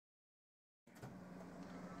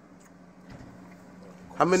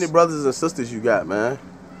How many brothers and sisters you got, man?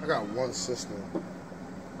 I got one sister.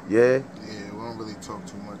 Yeah? Yeah, we don't really talk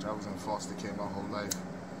too much. I was in foster care my whole life.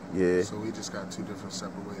 Yeah. So we just got two different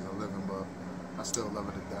separate ways of living, but I still love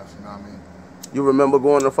her to death, you know what I mean? You remember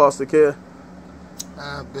going to foster care?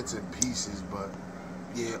 Bits and pieces, but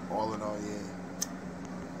yeah, all in all,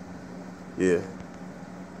 yeah. Yeah.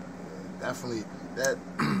 Definitely, that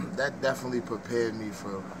definitely prepared me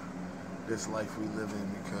for this life we live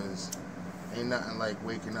in, because ain't nothing like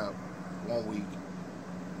waking up one week,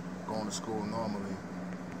 going to school normally,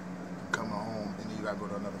 coming home, and then you gotta go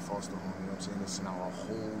to another foster home. You know what I'm saying? It's now a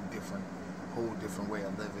whole different way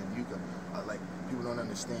of living. You can like, people don't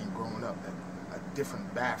understand growing up that a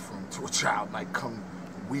different bathroom to a child might come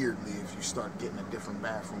weirdly if you start getting a different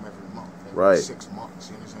bathroom every month, every 6 months.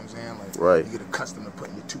 You know what I'm saying? Like, you get accustomed to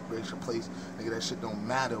putting your toothbrush in place. Nigga, that shit don't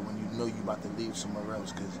matter when you know you about to leave somewhere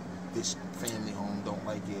else because this family home don't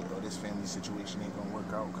like it, or this family situation ain't gonna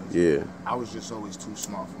work out. Cause I was just always too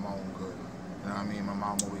smart for my own good. You know what I mean? My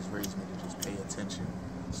mom always raised me to just pay attention.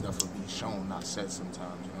 Stuff would be shown, not said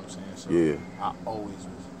sometimes. You know what I'm saying? So I always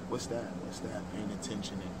was, what's that? Paying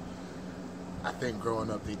attention. And I think growing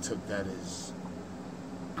up they took that as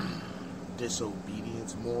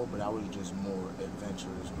disobedience more, but I was just more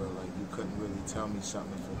adventurous, bro. Like, you couldn't really tell me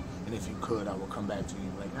something, and if you could, I would come back to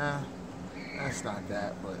you like, nah, that's not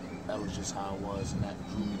that, but that was just how it was, and that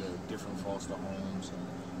drew me to different foster homes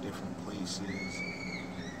and different places,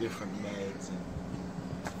 different meds, and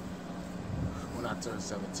when I turned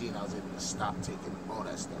 17, I was able to stop taking all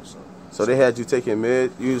that stuff. So they had you taking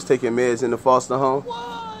meds? You was taking meds in the foster home?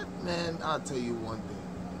 What? Man, I'll tell you one thing.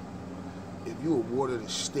 If you awarded a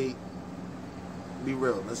state, be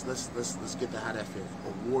real, let's get to how that feels.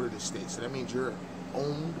 Awarded a state. So that means you're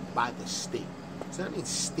owned by the state. So that means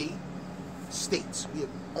states. We have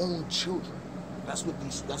own children. That's what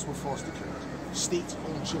foster care is. States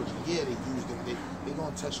own children. Yeah, they use them. They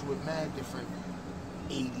gonna touch you with mad different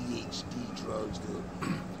ADHD drugs to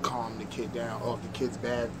calm the kid down. Oh, if the kid's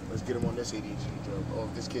bad, let's get him on this ADHD drug. Oh,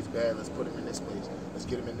 if this kid's bad, let's put him in this place. Let's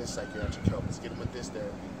get him in this psychiatric help. Let's get him with this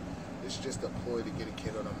therapy. It's just a ploy to get a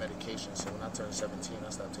kid on a medication. So when I turned 17, I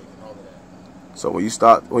stopped taking all of that. So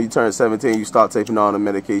when you turned 17, you stopped taking all the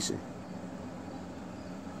medication?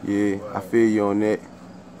 Yeah, I feel you on that.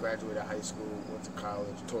 Graduated high school, went to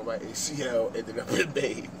college, tore my ACL, ended up in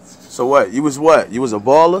Bates. So what? You was what? You was a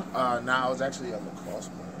baller? Nah, I was actually a lacrosse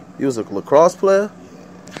player. You was a lacrosse player?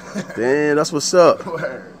 Yeah. Damn, that's what's up.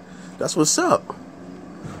 Word. That's what's up.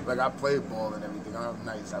 Like, I played ball and everything. I'm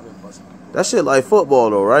nice. I've been busting people. That shit like football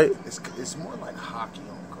though, right? It's more like hockey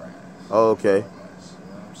on grass. Oh, okay. You know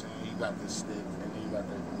what I'm saying? You got this stick, and then you got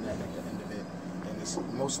the net at the end of it,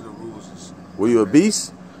 and most of the rules is. Were you a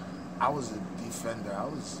beast? I was a defender. I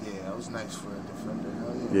was nice for a defender.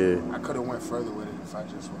 Hell yeah. I could have went further with it if I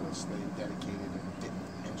just would have stayed dedicated and didn't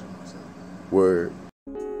injure myself. Word.